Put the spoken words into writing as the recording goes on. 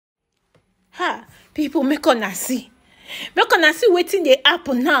Ha, people make una see. Make una see wetin dey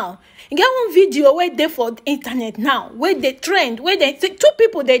happen now. E get one video wey dey for internet now, wey dey trend, wey dey say two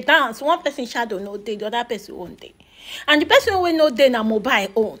people dey dance, one person shadow no dey, the other person own dey. And the person wey no dey na mobile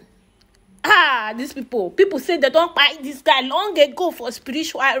own. These people say they don kpai this guy long ago for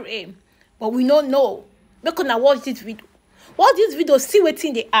spiritual realm, but we no know. Make una watch this video. Watch this video, see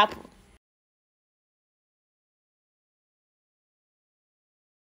wetin dey happen.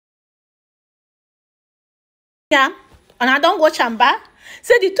 Yeah, and I don't watch am back.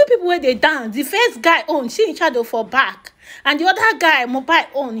 Say the two people where they dance, the first guy own, she in shadow for back, and the other guy mobile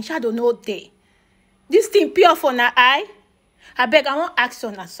own in shadow no day. This thing pure for na eye. I beg, I want ask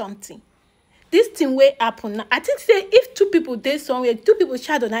you something. This thing wey happen now, I think say if two people dey somewhere, two people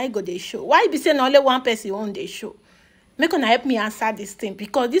shadow now go dey show. Why be saying only one person own dey show? Make una help me answer this thing,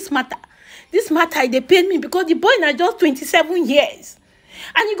 because this matter dey pain me, because the boy na just 27 years.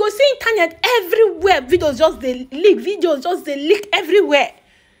 And you go see internet everywhere, videos just dey leak everywhere.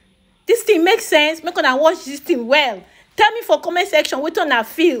 This thing makes sense. Make una watch this thing well. Tell me for comment section wetin una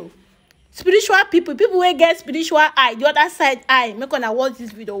feel. Spiritual people wey get spiritual eye, the other side eye, make una watch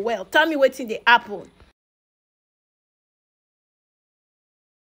this video well. Tell me wetin dey happen.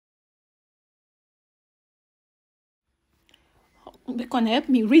 Make una help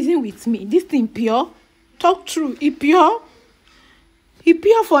me reason with me. This thing pure? Talk true. E pure? E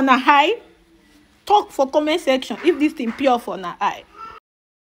pure for na eye? Talk for comment section if this thing pure for na eye.